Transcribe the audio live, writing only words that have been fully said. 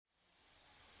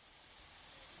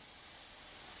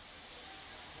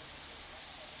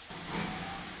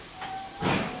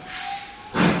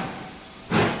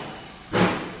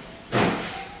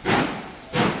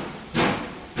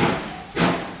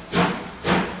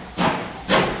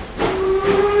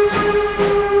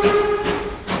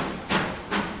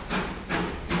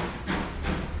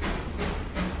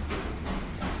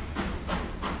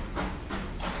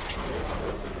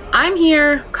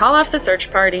here. Call off the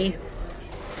search party.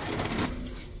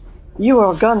 You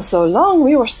were gone so long,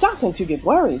 we were starting to get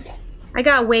worried. I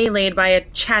got waylaid by a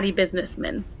chatty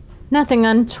businessman. Nothing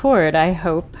untoward, I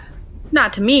hope.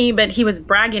 Not to me, but he was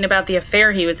bragging about the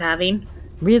affair he was having.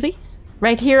 Really?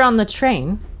 Right here on the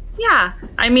train? Yeah,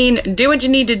 I mean, do what you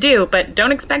need to do, but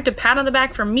don't expect a pat on the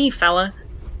back from me, fella.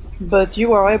 But you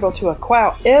were able to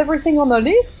acquire everything on the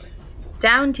list?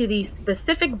 Down to the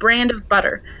specific brand of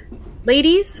butter.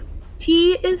 Ladies,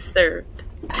 tea is served.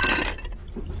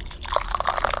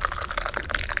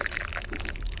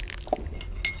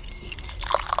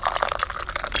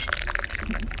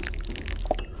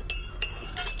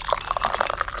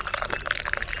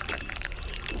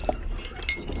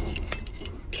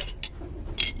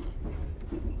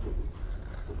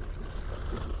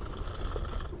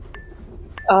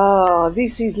 Oh,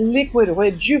 this is liquid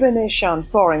rejuvenation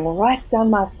pouring right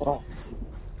down my throat.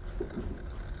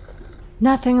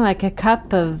 Nothing like a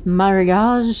cup of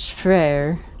mariage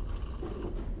frere.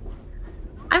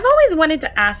 I've always wanted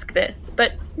to ask this,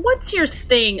 but what's your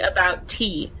thing about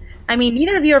tea? I mean,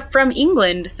 neither of you are from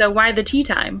England, so why the tea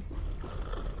time?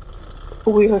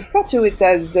 We refer to it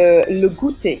as le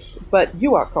goûter, but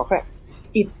you are correct.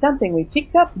 It's something we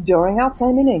picked up during our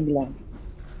time in England.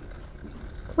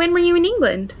 When were you in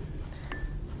England?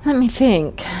 Let me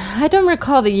think. I don't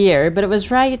recall the year, but it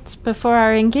was right before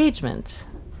our engagement.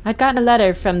 I'd gotten a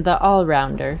letter from the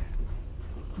all-rounder.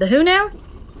 The who now?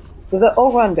 The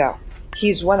all-rounder.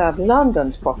 He's one of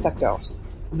London's protectors.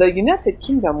 The United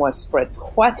Kingdom was spread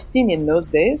quite thin in those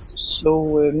days,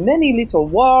 so many little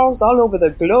wars all over the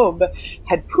globe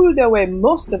had pulled away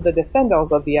most of the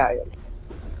defenders of the Isle.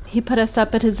 He put us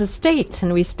up at his estate,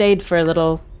 and we stayed for a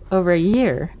little over a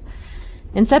year.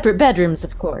 In separate bedrooms,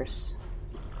 of course.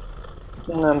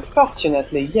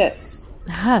 Unfortunately, yes.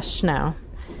 Hush now.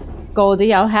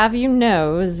 Goldie, I'll have you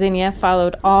know Zinnia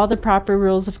followed all the proper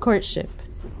rules of courtship.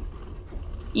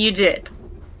 You did.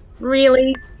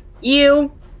 Really?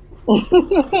 You?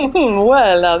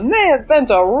 Well, I may have bent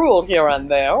a rule here and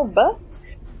there, but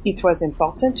it was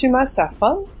important to my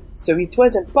Saffron, so it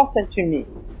was important to me.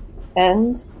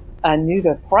 And I knew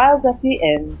the prize at the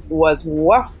end was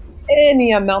worth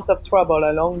any amount of trouble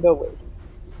along the way.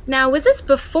 Now, was this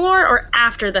before or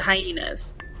after the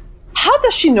hyenas? How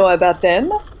does she know about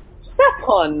them?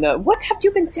 Saffron, what have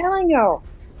you been telling her?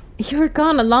 You were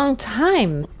gone a long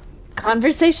time.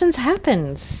 Conversations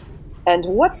happened. And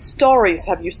what stories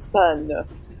have you spun?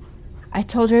 I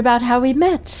told her about how we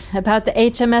met, about the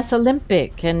HMS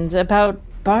Olympic, and about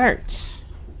Bart.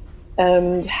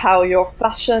 And how your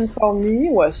passion for me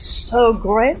was so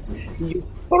great, you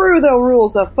threw the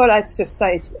rules of polite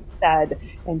society aside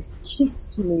and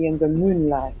kissed me in the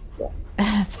moonlight.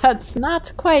 That's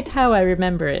not quite how I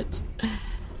remember it.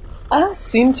 I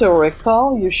seem to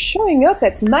recall you showing up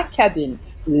at my cabin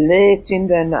late in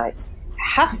the night,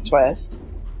 half-dressed,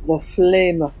 the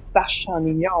flame of passion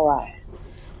in your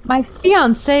eyes. My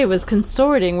fiancé was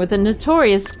consorting with a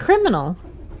notorious criminal.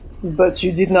 But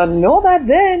you did not know that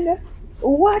then.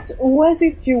 What was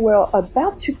it you were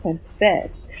about to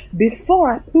confess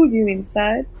before I pulled you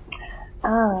inside?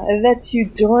 That you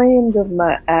dreamed of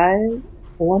my eyes,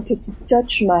 wanted to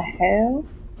touch my hair,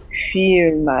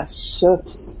 feel my soft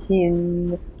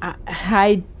skin.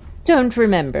 I don't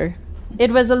remember.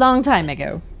 It was a long time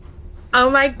ago. Oh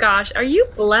my gosh, are you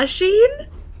blushing?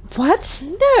 What?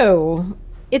 No.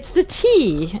 It's the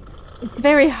tea. It's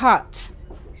very hot.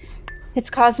 It's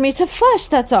caused me to flush,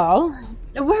 that's all.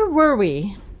 Where were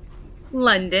we?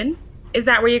 London. Is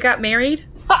that where you got married?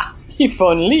 Ha! If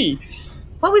only.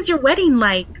 What was your wedding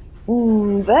like?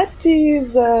 That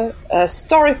is a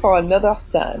story for another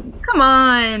time. Come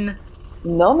on.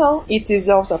 No, it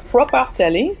deserves a proper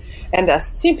telling, and I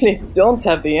simply don't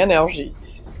have the energy.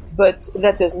 But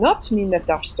that does not mean that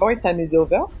our story time is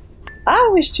over. I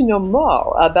wish to know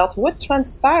more about what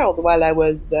transpired while I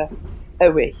was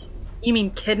away. You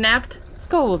mean kidnapped?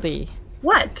 Goldie.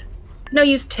 What? No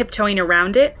use tiptoeing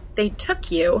around it. They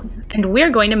took you, and we're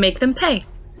going to make them pay.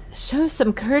 Show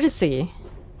some courtesy.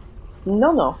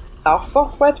 No. Our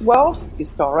forthright word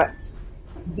is correct.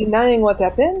 Denying what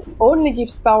happened only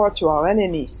gives power to our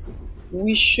enemies.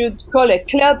 We should call a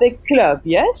club,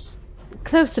 yes?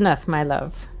 Close enough, my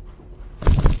love.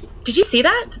 Did you see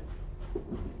that?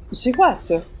 See what?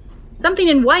 Something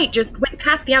in white just went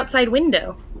past the outside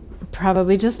window.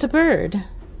 Probably just a bird.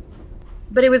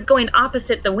 But it was going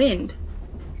opposite the wind.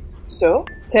 So,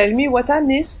 tell me what I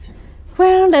missed.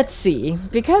 Well, let's see.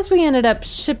 Because we ended up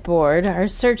shipboard, our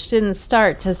search didn't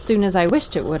start as soon as I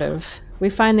wished it would have. We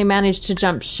finally managed to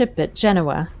jump ship at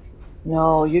Genoa.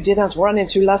 No, you didn't run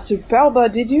into La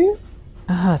Superba, did you?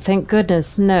 Oh, thank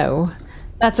goodness, no.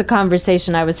 That's a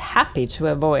conversation I was happy to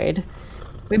avoid.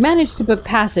 We managed to book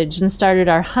passage and started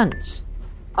our hunt.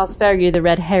 I'll spare you the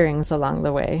red herrings along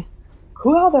the way.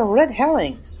 Who are the red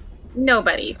herrings?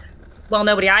 Nobody. Well,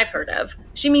 nobody I've heard of.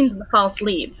 She means the false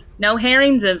leads. No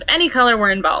herrings of any color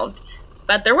were involved.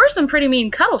 But there were some pretty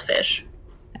mean cuttlefish.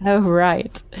 Oh,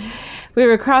 right. We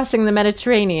were crossing the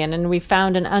Mediterranean and we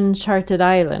found an uncharted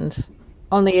island.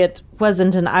 Only it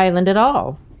wasn't an island at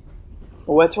all.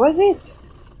 What was it?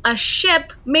 A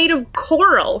ship made of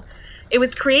coral. It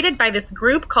was created by this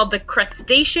group called the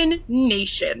Crustacean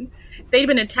Nation. They'd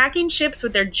been attacking ships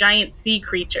with their giant sea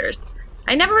creatures.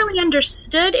 I never really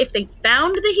understood if they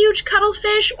found the huge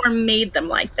cuttlefish or made them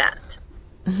like that.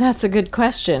 That's a good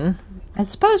question. I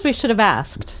suppose we should have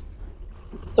asked.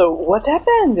 So what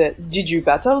happened? Did you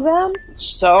battle them?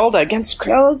 Sword against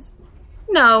claws?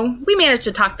 No, we managed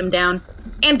to talk them down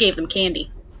and gave them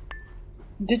candy.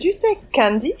 Did you say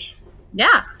candy?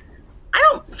 Yeah. I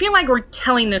don't feel like we're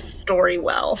telling this story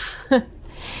well.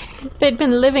 They'd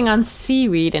been living on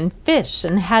seaweed and fish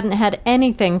and hadn't had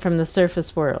anything from the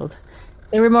surface world.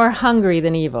 They were more hungry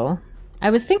than evil.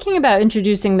 I was thinking about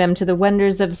introducing them to the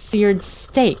wonders of seared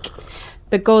steak,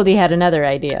 but Goldie had another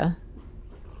idea.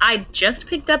 I just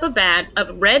picked up a bag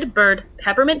of Red Bird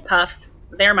peppermint puffs,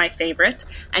 they're my favorite,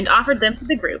 and offered them to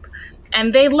the group.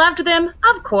 And they loved them,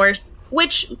 of course,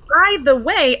 which, by the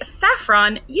way,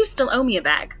 Saffron, you still owe me a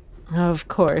bag. Of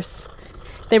course.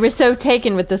 They were so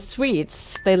taken with the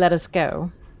sweets, they let us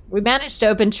go. We managed to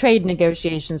open trade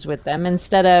negotiations with them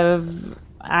instead of,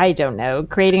 I don't know,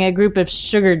 creating a group of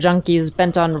sugar junkies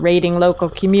bent on raiding local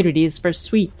communities for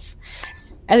sweets.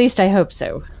 At least I hope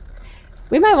so.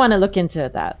 We might want to look into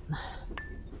that.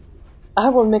 I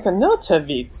will make a note of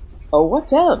it. Oh,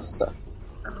 what else?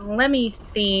 Let me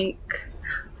think.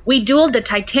 We dueled the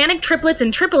Titanic triplets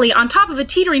in Tripoli on top of a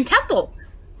teetering temple.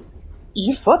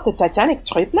 You fought the Titanic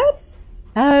triplets?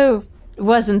 Oh,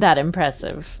 wasn't that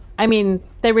impressive. I mean,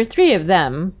 there were 3 of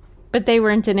them, but they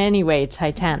weren't in any way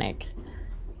Titanic.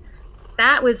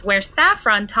 That was where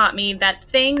Saffron taught me that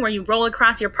thing where you roll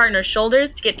across your partner's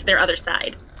shoulders to get to their other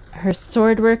side. Her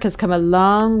sword work has come a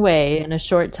long way in a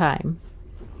short time.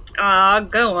 Aw,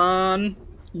 go on.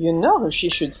 You know who she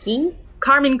should see?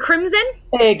 Carmen Crimson?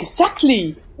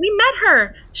 Exactly! We met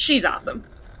her. She's awesome.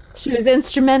 She was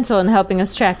instrumental in helping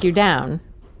us track you down.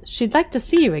 She'd like to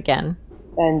see you again.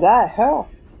 And I heard.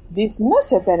 This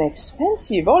must have been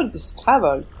expensive, all this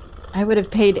travel. I would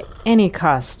have paid any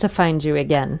cost to find you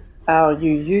again. Are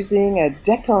you using a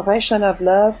declaration of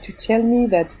love to tell me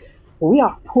that we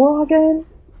are poor again?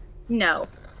 No.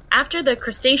 After the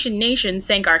Crustacean Nation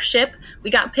sank our ship, we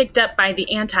got picked up by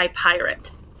the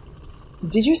anti-pirate.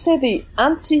 Did you say the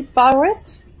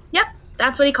anti-pirate? Yep,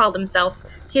 that's what he called himself.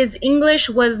 His English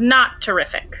was not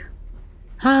terrific.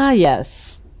 Ah,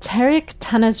 yes. Tarek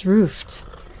Tanas Rooft,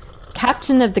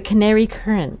 captain of the Canary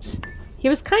Current. He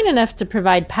was kind enough to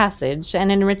provide passage,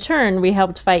 and in return we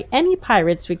helped fight any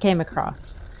pirates we came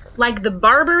across. Like the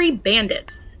Barbary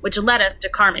Bandits, which led us to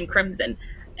Carmen Crimson.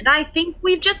 And I think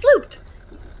we've just looped.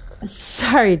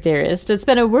 Sorry, dearest. It's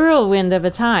been a whirlwind of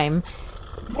a time.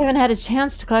 I haven't had a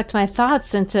chance to collect my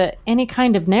thoughts into any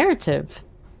kind of narrative.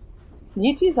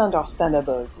 It is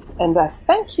understandable, and I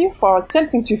thank you for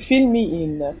attempting to fill me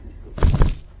in.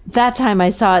 That time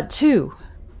I saw it too.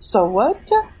 So what?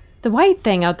 The white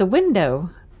thing out the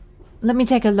window. Let me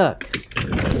take a look.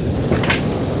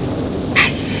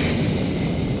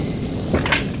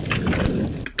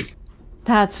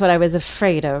 That's what I was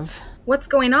afraid of. What's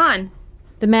going on?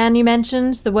 The man you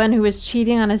mentioned, the one who was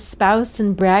cheating on his spouse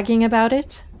and bragging about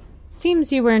it?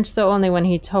 Seems you weren't the only one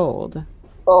he told.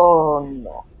 Oh,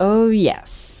 no. Oh,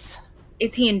 yes.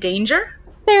 Is he in danger?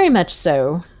 Very much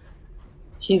so.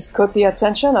 He's caught the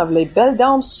attention of Les Belles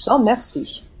Dames Sans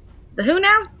Merci. The who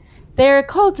now? They're a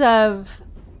cult of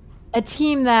a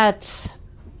team that...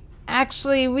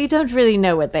 Actually, we don't really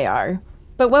know what they are.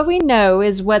 But what we know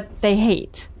is what they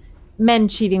hate. Men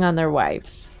cheating on their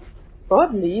wives.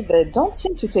 Oddly, they don't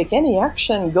seem to take any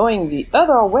action going the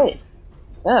other way.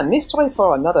 A mystery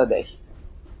for another day.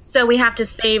 So we have to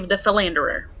save the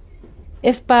philanderer.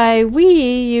 If by we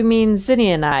you mean Zinni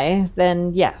and I,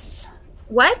 then yes.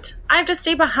 What? I have to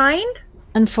stay behind?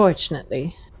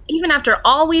 Unfortunately. Even after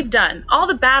all we've done, all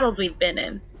the battles we've been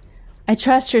in. I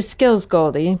trust your skills,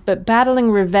 Goldie, but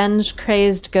battling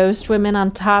revenge-crazed ghost women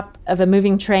on top of a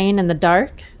moving train in the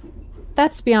dark?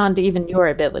 That's beyond even your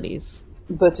abilities.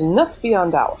 But not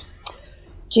beyond ours.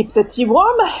 Keep the tea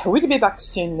warm. We'll be back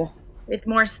soon. With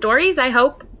more stories, I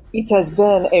hope. It has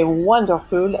been a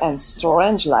wonderful and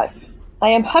strange life. I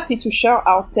am happy to share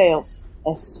our tales.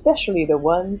 especially the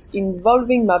ones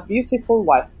involving my beautiful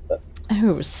wife.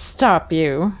 Oh, stop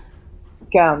you.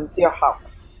 Come, dear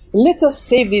heart. Let us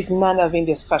save this man of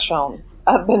indiscretion.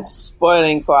 I've been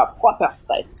spoiling for a proper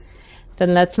fight.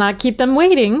 Then let's not keep them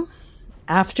waiting.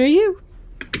 After you.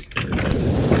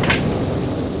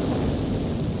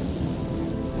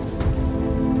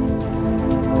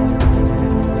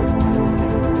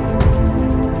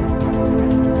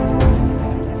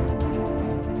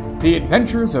 The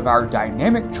adventures of our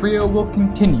dynamic trio will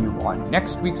continue on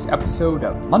next week's episode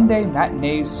of Monday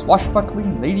Matinee's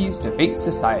Swashbuckling Ladies Debate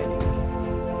Society.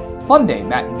 Monday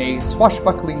Matinee's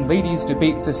Swashbuckling Ladies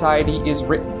Debate Society is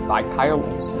written by Kyle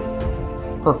Olson.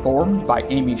 Performed by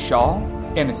Amy Shaw,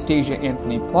 Anastasia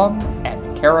Anthony Plum,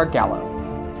 and Kara Gallo.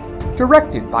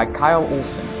 Directed by Kyle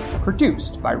Olson.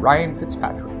 Produced by Ryan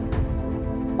Fitzpatrick.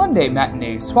 Monday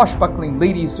Matinee's Swashbuckling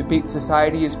Ladies Debate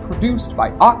Society is produced by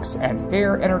Ox and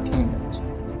Hare Entertainment.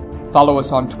 Follow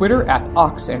us on Twitter at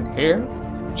Ox and Hare,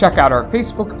 check out our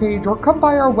Facebook page, or come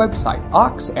by our website,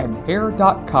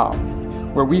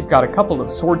 oxandhare.com, where we've got a couple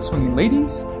of sword-swinging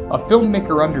ladies, a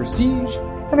filmmaker under siege,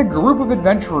 and a group of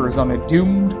adventurers on a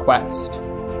doomed quest.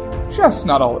 Just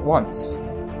not all at once.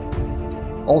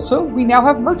 Also, we now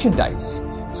have merchandise.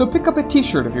 So pick up a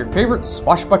t-shirt of your favorite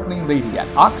swashbuckling lady at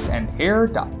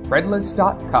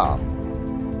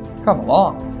oxandhare.threadless.com. Come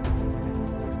along.